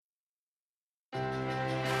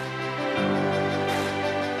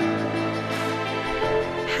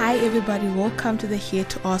Hi everybody, welcome to the Here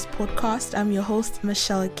to Ask podcast. I'm your host,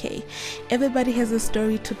 Michelle K. Everybody has a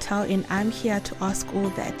story to tell and I'm here to ask all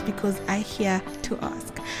that because I here to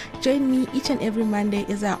ask. Join me each and every Monday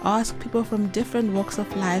as I ask people from different walks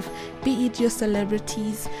of life, be it your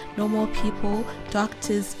celebrities, normal people,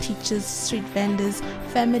 doctors, teachers, street vendors,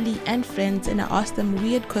 family and friends, and I ask them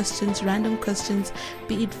weird questions, random questions,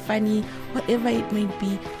 be it funny, whatever it may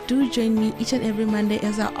be. Do join me each and every Monday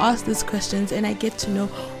as I ask these questions and I get to know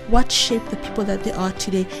what shaped the people that they are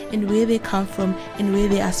today and where they come from and where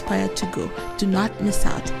they aspire to go. Do not miss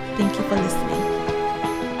out. Thank you for listening.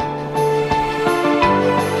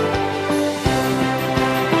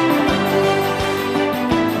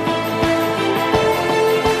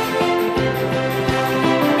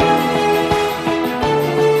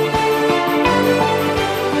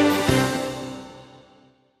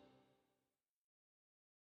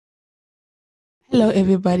 Hello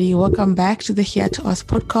everybody, welcome back to the Here to Ask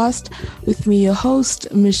podcast with me, your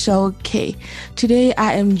host, Michelle K. Today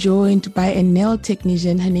I am joined by a nail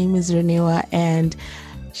technician. Her name is Renewa and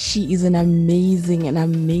she is an amazing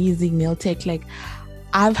nail tech. Like,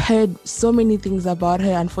 I've heard so many things about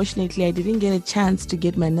her. Unfortunately, I didn't get a chance to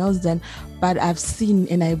get my nails done, but I've seen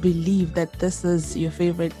and I believe that this is your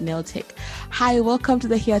favorite nail tech. Hi, welcome to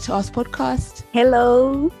the Here to Ask podcast.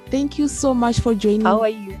 Hello. Thank you so much for joining How are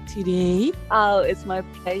you today? Oh, it's my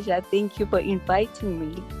pleasure. Thank you for inviting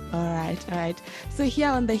me. All right. So here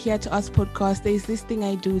on the Here to Ask podcast, there's this thing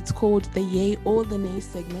I do. It's called the Yay or the Nay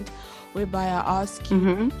segment, whereby I ask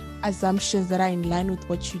you assumptions that are in line with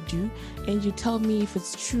what you do, and you tell me if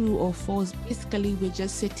it's true or false. Basically, we're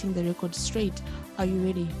just setting the record straight. Are you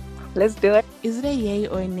ready? Let's do it. Is it a yay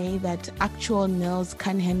or a nay that actual nails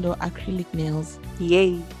can handle acrylic nails?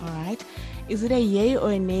 Yay. All right. Is it a yay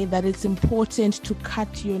or a nay that it's important to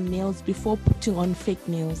cut your nails before putting on fake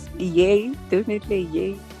nails? Yay. Definitely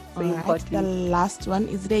yay. So all right. Important. The last one.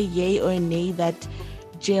 Is it a yay or a nay that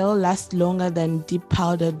gel lasts longer than deep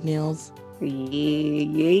powdered nails?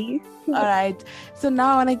 Yay. All right. So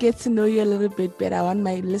now I want to get to know you a little bit better. I want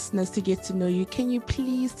my listeners to get to know you. Can you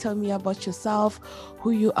please tell me about yourself,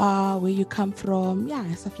 who you are, where you come from?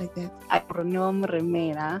 Yeah, stuff like that. I'm Renewa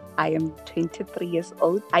Remera. I am 23 years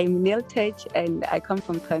old. I'm nail tech and I come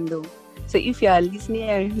from Thando. So if you are listening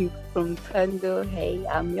and you're from Thando, hey,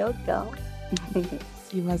 I'm your girl.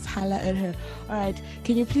 You must holler at her. All right.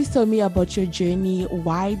 Can you please tell me about your journey?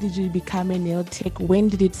 Why did you become a nail tech? When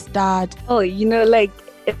did it start? Oh,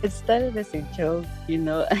 it started as a joke,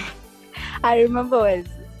 I remember I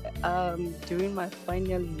was during my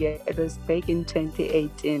final year. It was back in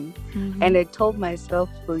 2018. And I told myself,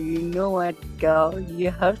 well, you know what, girl,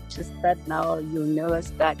 you have to start now or you'll never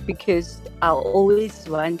start, because I always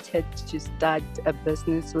wanted to start a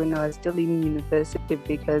business when I was still in university,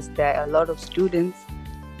 because there are a lot of students.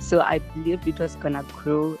 So I believed it was going to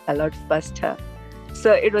grow a lot faster.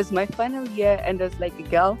 So it was my final year and I was like,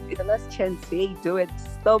 girl, it's the last chance. Hey, do it.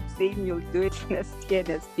 Stop saying you'll do it next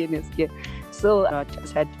year. So I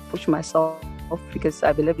just had to push myself because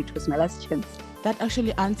I believe it was my last chance. That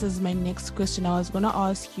actually answers my next question. I was going to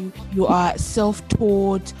ask you are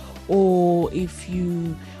self-taught or if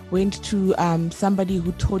you went to somebody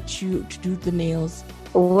who taught you to do the nails?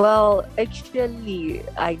 Well, actually,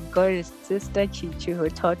 I got a sister, Chichi, who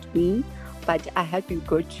taught me, but I had to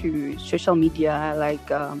go to social media,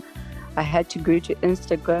 I had to go to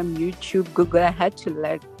Instagram, YouTube, Google. I had to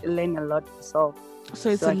learn a lot myself. So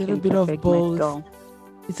it's a little bit of both.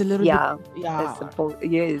 It's a little bit. Yeah. It's both.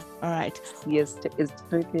 Yes. All right. Yes, it's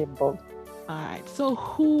really both. All right. So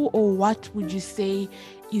who or what would you say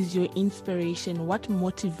is your inspiration? What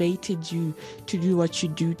motivated you to do what you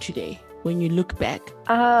do today? When you look back?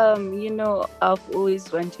 I've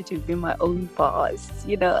always wanted to be my own boss,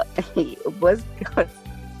 was because,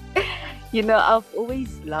 I've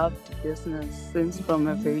always loved business since from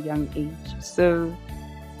a very young age. So,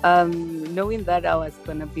 knowing that I was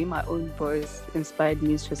going to be my own boss inspired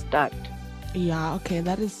me to start. Yeah, okay,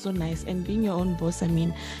 that is so nice. And being your own boss,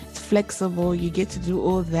 it's flexible. You get to do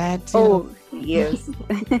all that. Yes.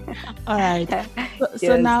 All right.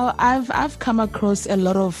 So now I've come across a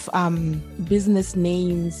lot of business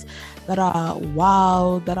names that are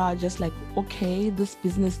that are just like, okay, this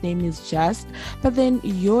business name is just, but then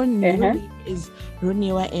your name is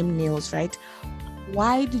Renewa M Nails, right?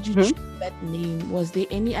 Why did you choose that name? Was there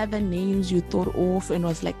any other names you thought of and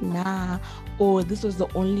was like, nah, or this was the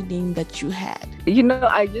only name that you had?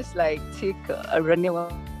 I just take a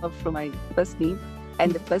Renewa from my first name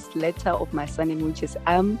and the first letter of my surname, which is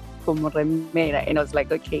M from Remera. And I was like,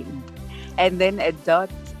 okay. And then a dot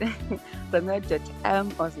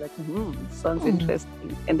Romeo.m. I was like, sounds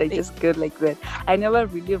interesting. And I just go like that. I never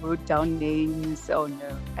really wrote down names. Oh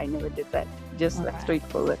no, I never did that. Just like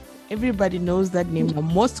straightforward. Everybody knows that name.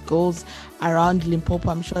 Most girls around Limpopo,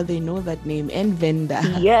 I'm sure they know that name. And Venda.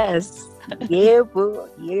 Yes. Yeah, boy.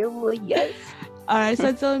 Yes. All right.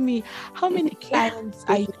 So tell me, how many clients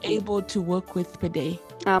are you able to work with per day?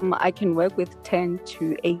 I can work with 10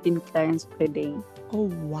 to 18 clients per day. Oh,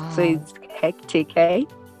 wow. So it's hectic, eh?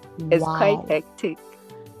 It's quite hectic.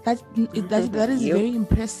 That is very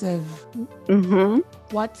impressive.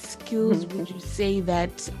 What skills would you say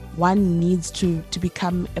that one needs to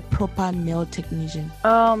become a proper nail technician?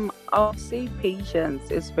 I'll say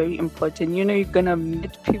patience is very important. You're gonna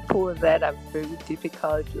meet people that are very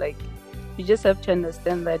difficult. Like, you just have to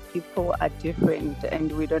understand that people are different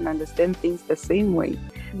and we don't understand things the same way.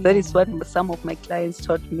 That is what some of my clients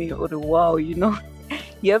taught me. Oh, wow,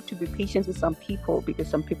 you have to be patient with some people because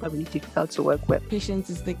some people are really difficult to work with. Patience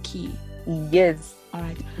is the key. Yes. All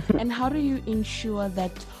right. And how do you ensure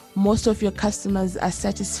that most of your customers are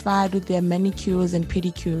satisfied with their manicures and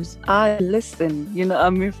pedicures? I listen.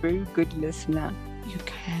 I'm a very good listener. You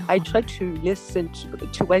can. I try to listen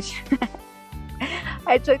to what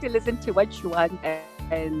I try to listen to what you want,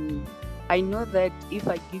 and I know that if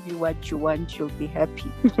I give you what you want, you'll be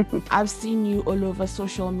happy. I've seen you all over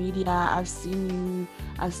social media. I've seen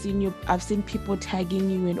people tagging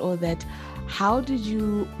you and all that. How did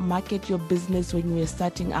you market your business when you were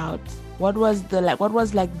starting out? What was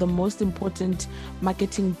the most important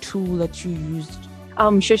marketing tool that you used?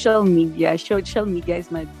 Social media. Social media is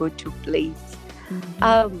my go-to place.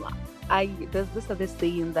 There's this other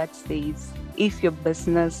saying that says, if your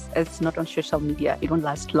business is not on social media, it won't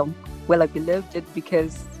last long. Well, I believed it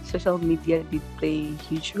because social media did play a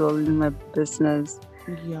huge role in my business.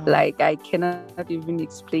 Yeah. Like, I cannot even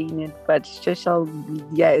explain it, but social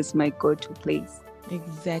media is my go-to place.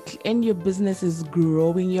 Exactly. And your business is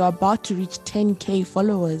growing. You're about to reach 10K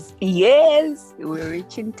followers. Yes, we're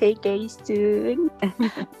reaching 10K soon.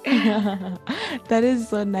 That is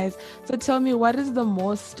so nice. So tell me, what is the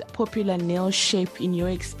most popular nail shape in your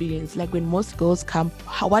experience? Like, when most girls come,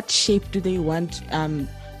 what shape do they want?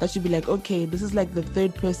 That should be like, okay, this is like the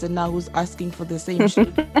third person now who's asking for the same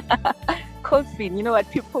shape. Coffin. You know what?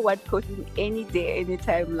 People want coffin any day,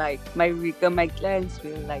 anytime. Like, my clients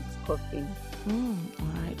really like coffin.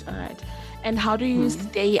 All right. And how do you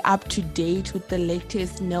stay up to date with the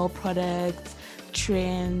latest nail products,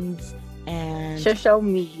 trends, and social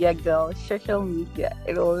media, girl? Social media.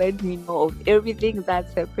 It'll let me know of everything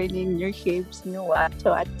that's happening, new shapes, new what.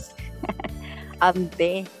 I'm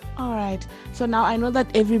there. All right. So now I know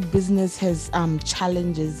that every business has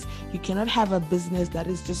challenges. You cannot have a business that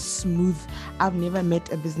is just smooth. I've never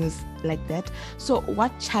met a business like that. So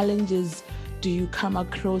what challenges do you come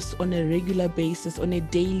across on a regular basis, on a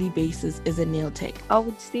daily basis as a nail tech? I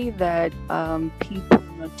would say that people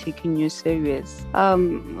are not taking you serious.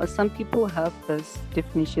 Some people have this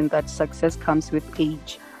definition that success comes with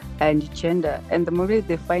age and gender. And the moment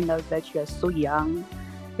they find out that you are so young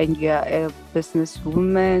and you are a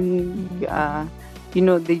businesswoman,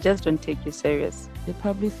 they just don't take you serious. They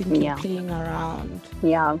probably think you're playing around.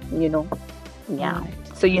 Yeah. Right.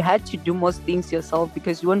 So you had to do most things yourself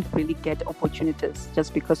because you won't really get opportunities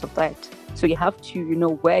just because of that. So you have to,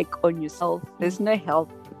 work on yourself. There's no help.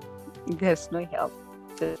 Just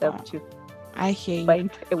have to. I hear you.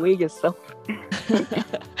 Find a way yourself.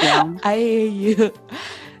 Yeah. I hear you.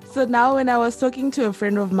 So now when I was talking to a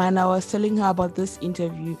friend of mine, I was telling her about this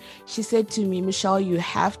interview. She said to me, Michelle, you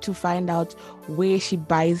have to find out where she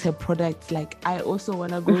buys her products. Like, I also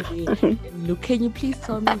want to go there and look. Can you please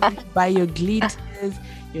tell me where you buy your glitters,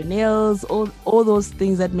 your nails, all those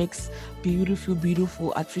things that makes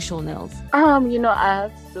beautiful artificial nails? I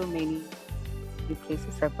have so many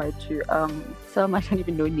places I buy to. Some I don't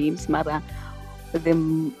even know names, Mara.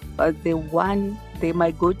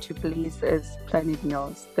 My go-to place is Planet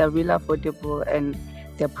Nails. They're really affordable and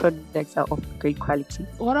their products are of great quality.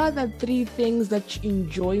 What are the 3 things that you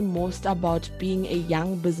enjoy most about being a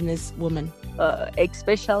young businesswoman?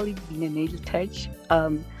 Especially being a nail tech.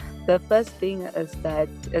 The first thing is that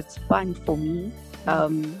it's fun for me.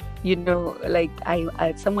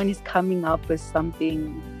 Someone is coming up with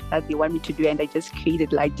something that they want me to do and I just create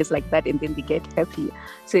it just like that and then they get happy.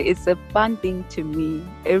 So it's a fun thing to me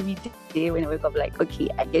every day when I wake up, like, okay,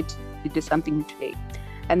 I get to do something today.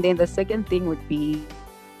 And then the second thing would be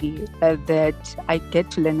that I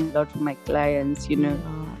get to learn a lot from my clients.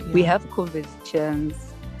 We have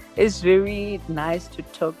conversations. It's very nice to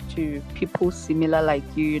talk to people similar like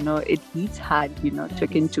you. It hits hard,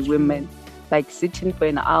 talking to women. like sitting for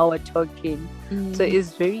an hour talking. So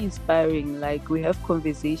it's very inspiring. Like we have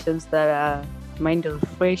conversations that are mind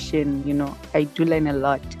refreshing, I do learn a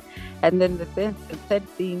lot. And then the third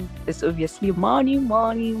thing is obviously money,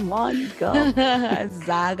 girl.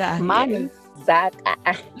 Zaga. Money, Zaga.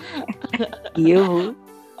 You.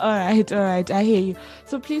 All right. I hear you.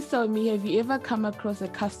 So please tell me, have you ever come across a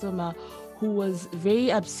customer who was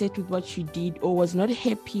very upset with what you did or was not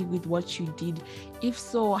happy with what you did? If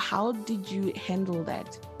so, how did you handle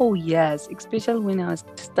that? Oh, yes. Especially when I was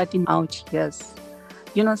starting out, yes.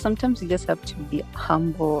 Sometimes you just have to be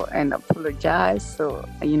humble and apologize. So,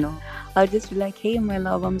 I'll just be like, hey, my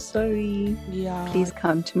love, I'm sorry. Yeah. Please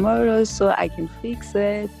come tomorrow so I can fix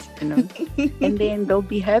it, and then they'll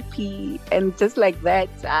be happy. And just like that.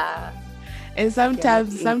 And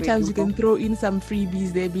sometimes you can throw in some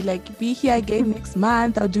freebies. They'll be like, be here again next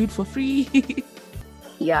month. I'll do it for free.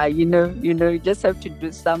 Yeah, you just have to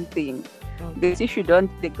do something. Okay. Because if you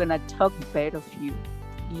don't, they're going to talk bad of you.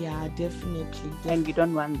 Yeah, definitely. And you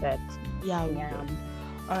don't want that. Yeah, we don't.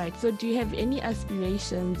 All right. So do you have any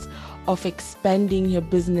aspirations of expanding your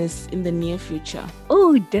business in the near future?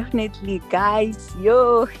 Oh, definitely, guys.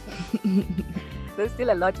 Yo. There's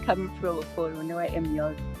still a lot coming for whenever I am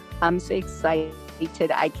young. I'm so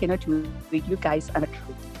excited. I cannot wait. You guys are not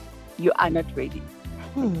ready. You are not ready.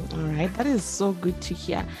 All right, that is so good to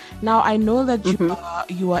hear. Now I know that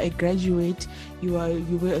you are a graduate. You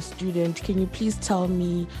were a student. Can you please tell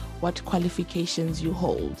me what qualifications you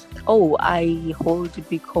hold? Oh, I hold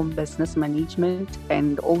BCom Business Management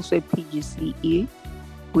and also a PGCE,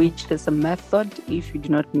 which is a method, if you do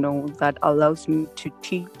not know, that allows me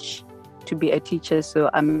to be a teacher. So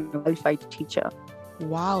I'm a qualified teacher.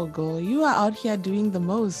 Wow, girl, you are out here doing the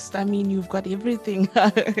most. I mean, you've got everything.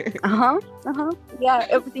 Yeah,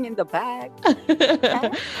 everything in the bag.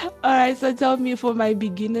 All right, so tell me, for my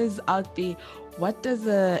beginners out there, what does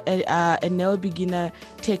a nail beginner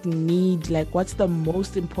tech need? Like, what's the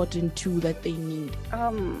most important tool that they need?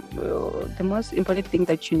 Well, the most important thing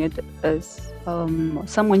that you need is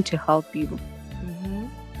someone to help you.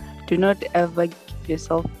 Do not ever give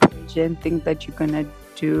yourself pressure and think that you're gonna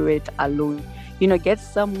do it alone. Get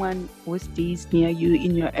someone who stays near you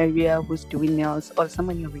in your area who's doing nails, or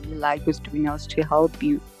someone you really like who's doing nails, to help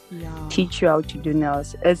you, teach you how to do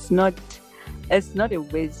nails. It's not a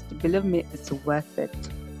waste. Believe me, it's worth it.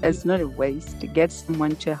 It's not a waste to get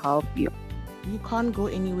someone to help you. You can't go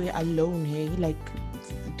anywhere alone, hey? Like,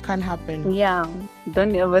 it can't happen. Yeah.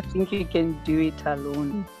 Don't ever think you can do it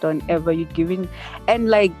alone. Don't ever. You're giving, and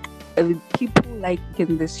like, people like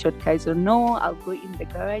in this shortcut, so no, I'll go in the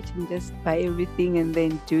garage and just buy everything and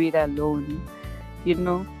then do it alone.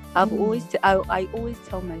 I always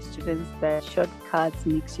tell my students that shortcuts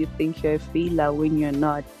makes you think you're a failure when you're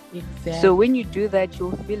not. Exactly. So when you do that,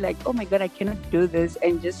 you'll feel like, oh my God, I cannot do this,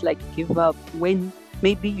 and just like give up, when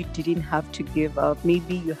maybe you didn't have to give up.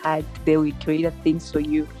 Maybe there were greater things for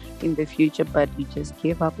you in the future, but you just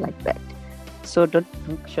gave up like that. So don't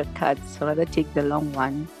take shortcuts, rather take the long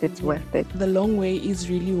one. It's worth it. The long way is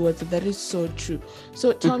really worth it. That is so true.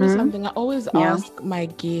 So tell me something. I always ask my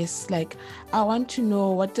guests, like, I want to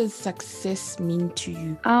know, what does success mean to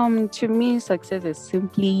you? To me, success is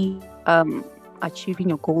simply achieving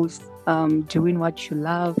your goals, doing what you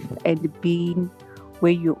love, and being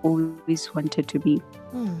where you always wanted to be.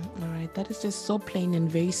 All right, that is just so plain and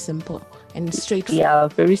very simple and straightforward. Yeah,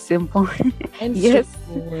 very simple. And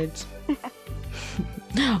straightforward.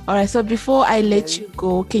 All right, so before I let you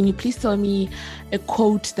go, can you please tell me a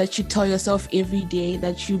quote that you tell yourself every day,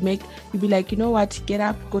 that you be like, you know what, get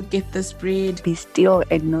up, go get this bread. Be still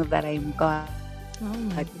and know that I am God. Oh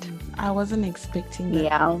my goodness. I wasn't expecting that.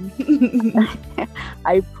 Yeah.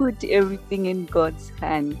 I put everything in God's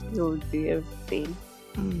hand. He'll do everything.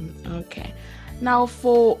 Okay. Now,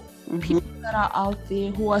 for people that are out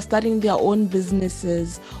there who are starting their own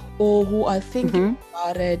businesses or who are thinking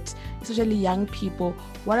about it, especially young people,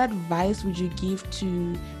 what advice would you give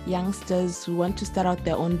to youngsters who want to start out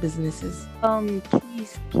their own businesses?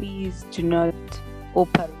 Please do not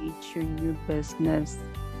operate your new business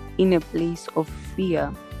in a place of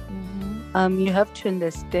fear. You have to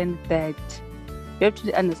understand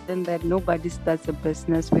that nobody starts a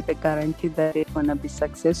business with a guarantee that they're gonna be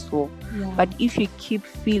successful. But if you keep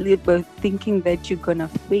thinking that you're gonna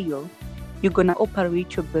fail, you're gonna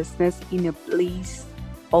operate your business in a place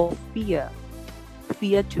of fear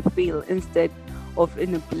to fail, instead of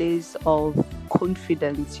in a place of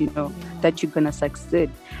confidence, that you're gonna succeed.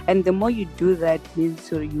 And the more you do that,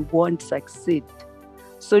 means you won't succeed.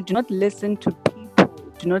 So do not listen to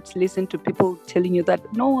people, Do not listen to people telling you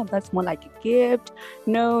that, no, that's more like a gift.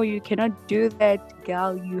 No, you cannot do that,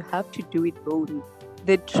 girl. You have to do it alone.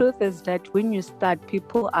 The truth is that when you start,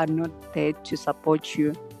 people are not there to support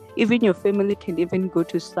you. Even your family can even go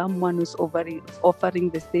to someone who's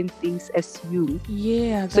offering the same things as you.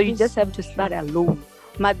 Yeah. So you just have to start alone.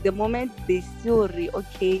 But the moment they see,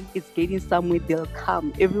 okay, it's getting somewhere, they'll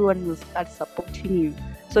come. Everyone will start supporting you.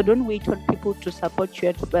 So don't wait on people to support you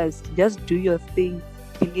at first. Just do your thing.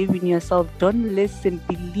 Believe in yourself. Don't listen.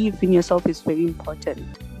 Believe in yourself is very important.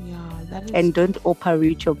 Yeah, that is. And don't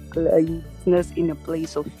operate your business in a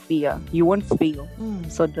place of fear. You won't fail.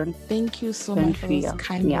 So don't. Thank you so don't much for those fear.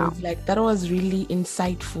 kind Yeah. words. Like, that was really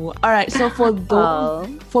insightful. All right, so for those,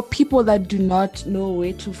 for people that do not know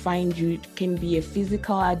where to find you, it can be a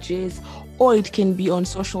physical address or it can be on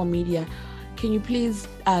social media. Can you please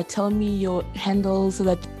tell me your handles so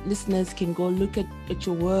that listeners can go look at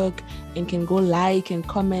your work and can go like and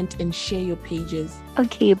comment and share your pages?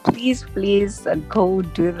 Okay, please go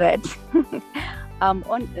do that. On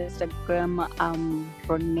Instagram,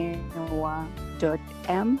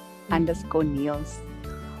 ronewa.m_nails.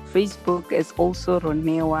 Facebook is also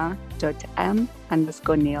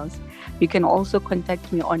ronewa.m_nails. You can also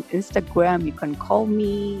contact me on Instagram. You can call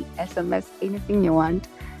me, SMS, anything you want.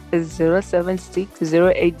 Is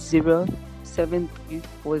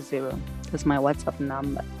 076-080-7340. That's my WhatsApp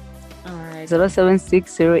number. All right.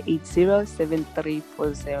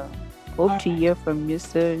 076-080-7340. Hope to hear from you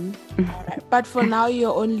soon. All right. But for now,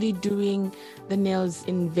 you're only doing the nails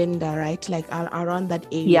in Venda, right? Like around that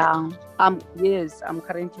area. Yeah. Yes, I'm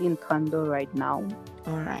currently in Kando right now.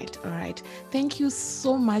 All right. Thank you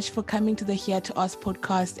so much for coming to the Here to Us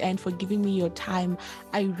podcast and for giving me your time.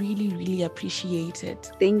 I really, really appreciate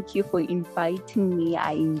it. Thank you for inviting me.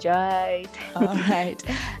 I enjoyed. All right.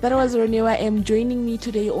 That was Ronewa M joining me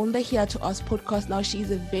today on the Here to Us podcast. Now,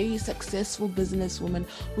 she's a very successful businesswoman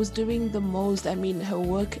who's doing the most. I mean, her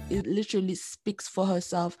work literally speaks for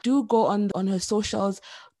herself. Do go on her socials.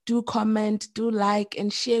 Do comment, do like,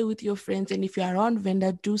 and share with your friends. And if you're around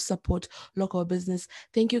Venda, do support local business.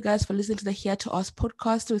 Thank you guys for listening to the Here to Us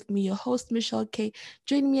podcast with me, your host, Michelle K.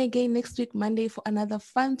 Join me again next week, Monday, for another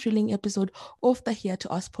fun, thrilling episode of the Here to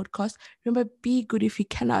Us podcast. Remember, be good if you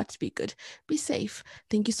cannot be good. Be safe.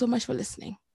 Thank you so much for listening.